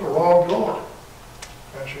opened the wrong door.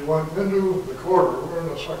 And she went into the corridor. We're on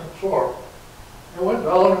the 2nd floor. I went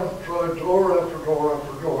down and tried door after door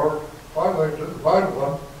after door. Finally, didn't find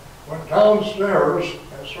one. Went downstairs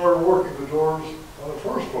and started working the doors on the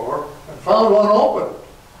 1st floor and found one open.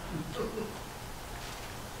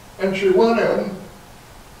 And she went in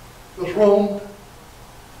this room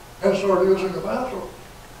and started using the bathroom.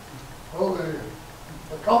 Well,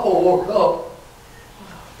 the couple woke up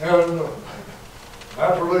and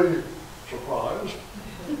naturally surprised.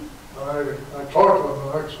 I talked to them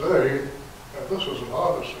the next day, and this is an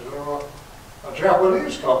odyssey. They're a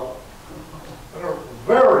Japanese couple. And they're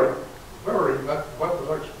very, went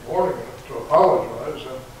the next morning to apologize,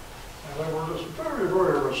 and they were just very,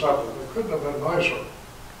 very receptive. They couldn't have been nicer.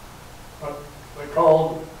 But they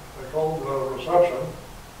called reception,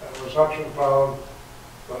 and reception found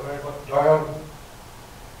the name of Diane,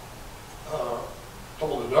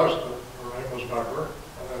 told the desk that her name was Becker,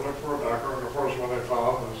 and they looked for a Becker, and the first one they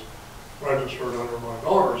found was registered under my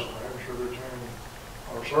daughter's name. She retained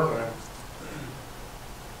our surname.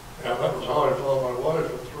 And that was how I found my wife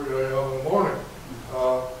at 3 a.m. in the morning.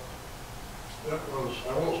 It was,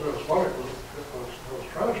 I won't say it's funny, it was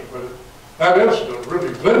tragic, but that incident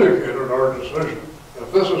really vindicated our decision.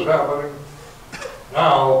 If this is happening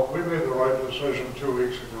now, we made the right decision 2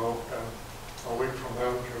 weeks ago, and a week from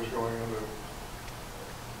then she was going into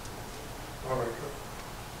memory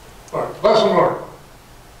care. All right, lesson learned.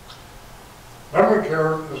 Memory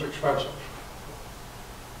care is expensive.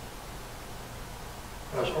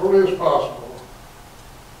 As early as possible,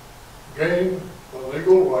 gain the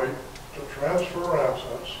legal right to transfer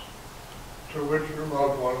assets to which your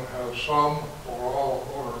loved one has some or all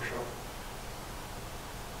ownership.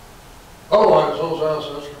 Otherwise, those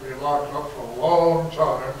assets can be locked up for a long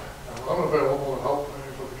time and unavailable to help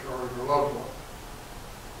pay for the care of your loved one.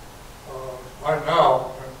 Right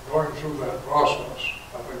now, I'm going through that process.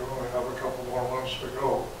 I think we only have a couple more months to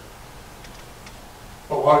go.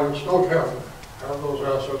 But while you still can have those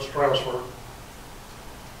assets transferred.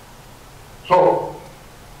 So,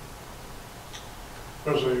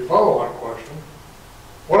 there's a follow-on question.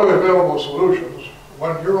 What are the available solutions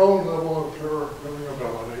when your own level of caregiving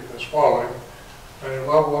ability is falling and your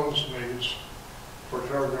loved one's needs for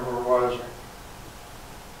caregiver are rising?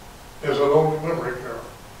 Is it only memory care?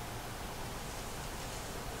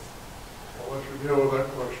 I'll let you deal with that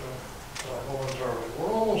question momentarily.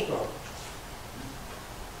 We're almost done.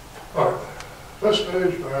 All right. This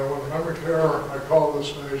stage, when memory care, I call this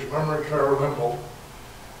stage memory care limbo.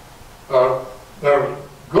 There's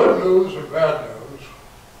good news and bad news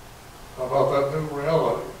about that new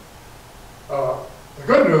reality. The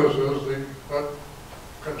good news is that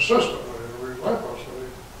consistently, relentlessly,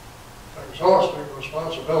 exhausting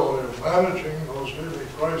responsibility of managing those daily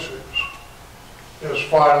crises is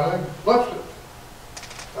finally lifted.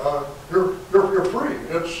 You're free.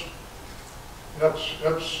 It's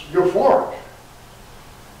euphoric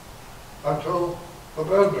until the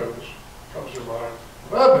bad news comes to mind.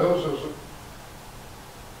 The bad news is that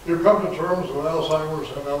you come to terms with Alzheimer's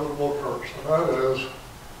inevitable curse, and that is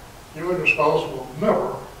you and your spouse will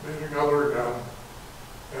never be together again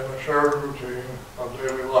in a shared routine of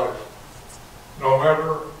daily life, no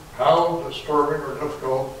matter how disturbing or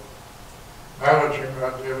difficult managing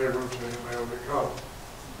that daily routine may have become.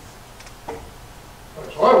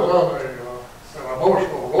 So I was on an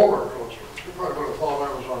emotional roller coaster. You probably would have thought I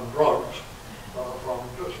was on drugs from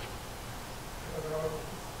just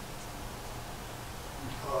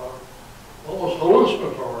almost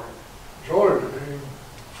hallucinatory joy to being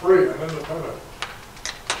free and independent.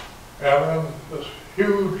 And then this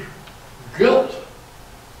huge guilt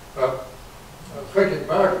that, thinking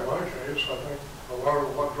back in my case, I think a lot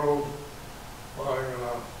of what drove my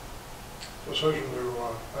decision to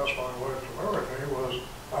ask my wife to marry me was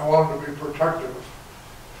I wanted to be protective.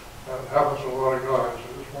 And it happens to a lot of guys,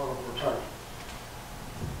 they just want to protect.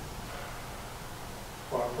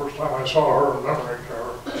 Well, the first time I saw her in memory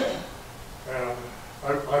care, and I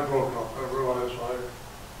broke up. I realized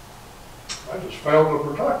I just failed to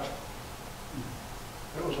protect.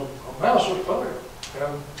 It was a massive failure.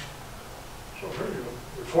 And so here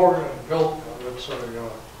euphoria and guilt, and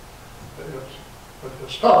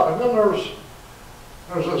it's tough. And then there's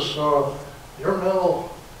this, you're now,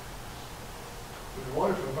 your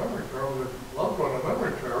wife in memory care, your loved one in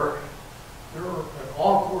memory care, you're an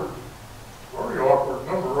awkward, very awkward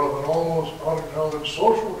member of an almost unacknowledged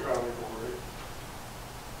social category.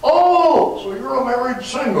 Oh, so you're a married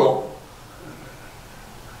single.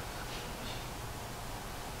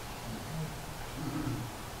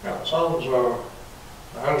 Yeah, it sounds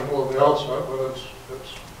manageable at the outset, but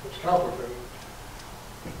it's complicated.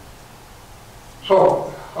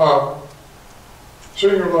 So,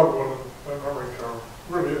 seeing your loved one in memory care,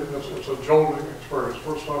 really, it's a jolting experience.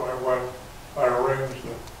 First time I went, I arranged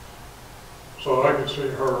it so that I could see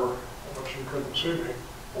her, but she couldn't see me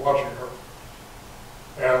watching her.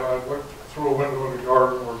 And I looked through a window in the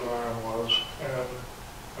garden where Diane was,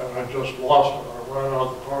 and I just lost it. I ran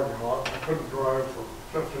out the parking lot. I couldn't drive for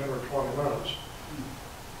 15 or 20 minutes.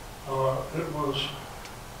 It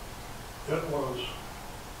was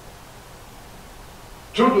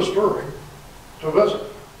too disturbing to visit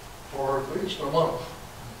for at least a month.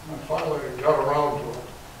 I finally got around to it.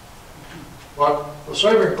 But the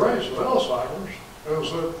saving grace of Alzheimer's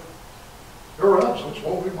is that your absence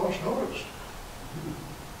won't be much noticed.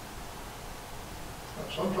 And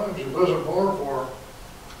sometimes you visit more for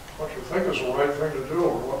what you think is the right thing to do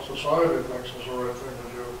or what society thinks is the right thing to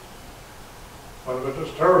do. But if it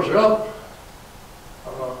just tears you up,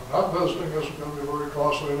 not visiting isn't going to be very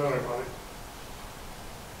costly to anybody.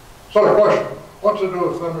 So the question, what to do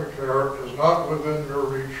with memory care is not within your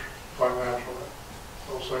reach financially.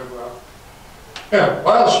 We'll save that. And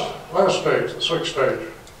last stage, the sixth stage,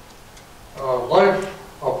 life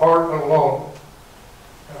apart and alone.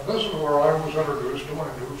 And this is where I was introduced to my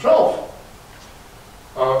new self.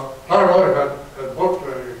 I had booked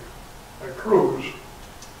a cruise,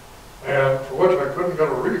 and for which I couldn't get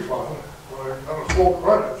a refund, but I got a full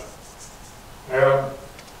credit. And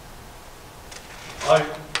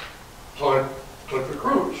so I took the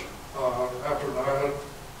cruise. After that,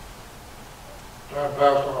 time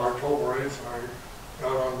passed on October 8th, and I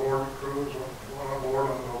got on board the cruise and went on board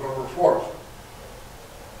on November 4th.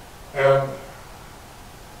 And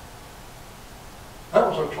that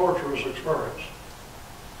was a torturous experience.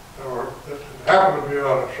 It happened to be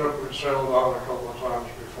on a ship we sailed on a couple of times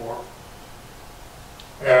before.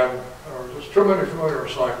 And there were just too many familiar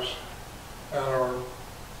sights. And there were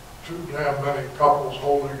too damn many couples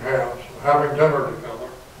holding hands and having dinner together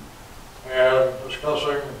and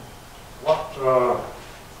discussing what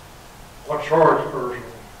shore excursion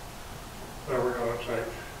they were going to take.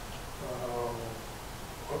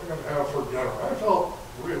 What we're going to have for dinner. I felt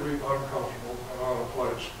really uncomfortable and out of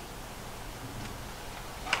place.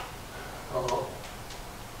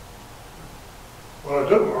 What I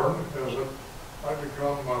did learn is that I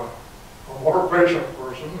become a more patient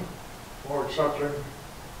person, more accepting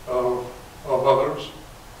of others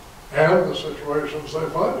and the situations they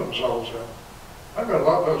find themselves in. I've got a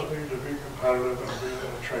lot less need to be competitive and be in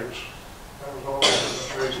a chase. I was always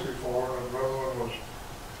in a chase before, and everyone was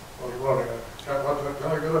running it. Can't let that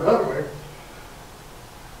guy get ahead of me.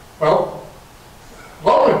 Well,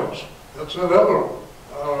 loneliness, it's inevitable.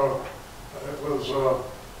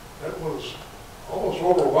 It was almost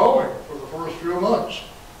overwhelming for the first few months.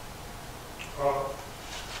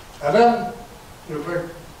 And then you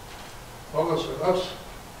think, well, listen,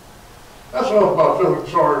 that's enough about feeling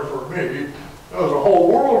sorry for me. There's a whole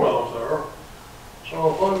world out there. So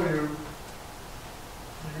finally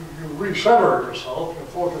you recenter yourself and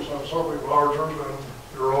focus on something larger than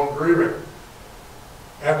your own grieving.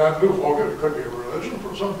 And that new focus could be religion. religion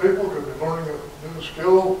for some people, could be learning a new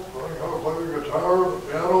skill, learning how to play the guitar, the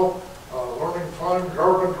piano, learning fine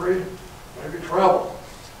carpentry, maybe travel.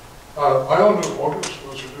 My own new focus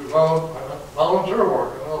was to do volunteer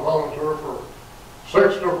work, and I volunteer for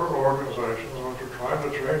 6 different organizations which are trying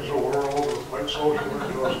to change the world or fight social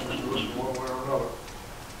injustices in one way or another.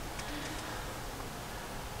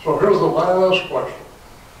 So here's the last question.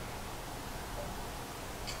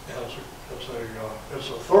 It's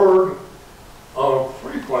a third of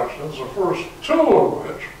 3 questions, the first 2 of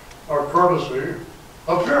which are courtesy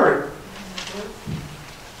of Jerry.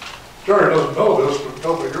 Jerry doesn't know this, but a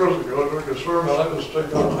couple of years ago during a sermon, I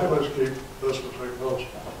always keep this to take notes.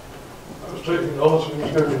 I was taking notes and he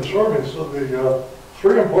was giving a sermon. He said the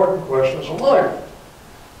 3 important questions of life.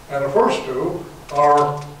 And the first 2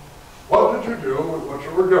 are, what did you do with what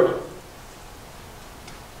you were given?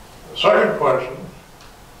 The second question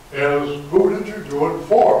is, who did you do it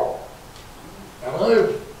for? And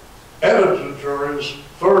I've edited Jerry's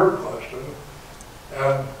 3rd question,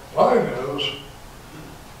 and mine is,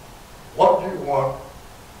 what do you want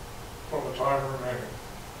from the time remaining?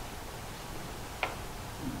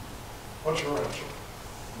 What's your answer?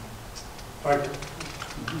 Thank you.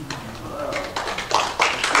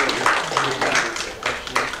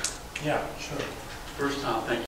 Yeah, sure. First, Tom, thank